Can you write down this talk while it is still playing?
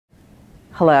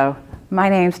Hello, my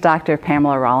name's Dr.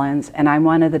 Pamela Rollins, and I'm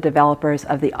one of the developers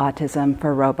of the Autism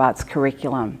for Robots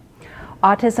curriculum.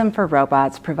 Autism for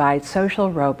Robots provides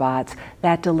social robots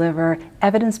that deliver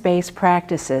evidence-based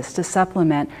practices to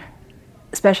supplement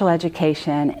special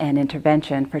education and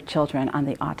intervention for children on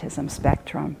the autism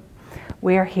spectrum.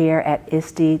 We're here at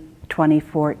ISTE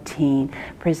 2014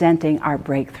 presenting our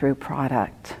breakthrough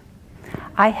product.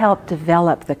 I helped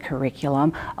develop the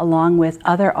curriculum along with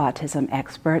other autism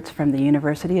experts from the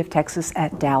University of Texas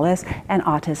at Dallas and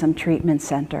Autism Treatment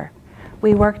Center.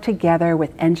 We worked together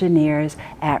with engineers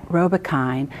at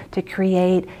Robots4Autism to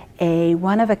create a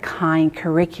one-of-a-kind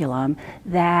curriculum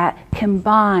that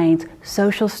combines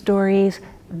social stories,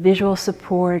 visual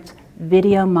supports,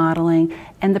 video modeling,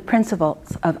 and the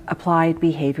principles of applied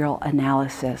behavioral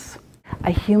analysis.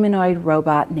 A humanoid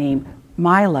robot named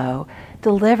Milo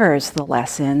delivers the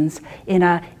lessons in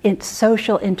a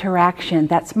social interaction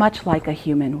that's much like a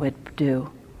human would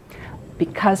do.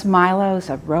 Because Milo's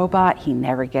a robot, he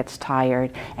never gets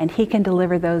tired, and he can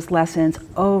deliver those lessons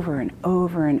over and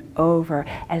over and over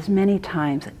as many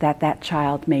times that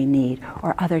child may need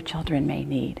or other children may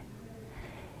need.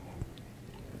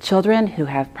 Children who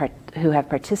have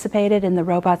participated in the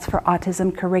Robots for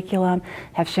Autism curriculum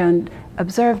have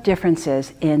observed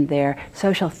differences in their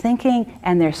social thinking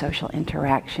and their social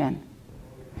interaction.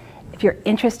 If you're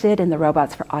interested in the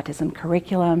Robots for Autism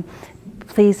curriculum,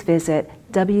 please visit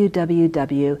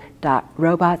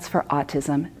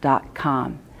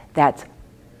www.robots4autism.com. That's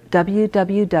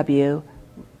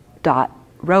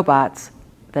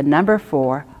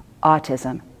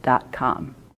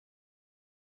www.robots4autism.com.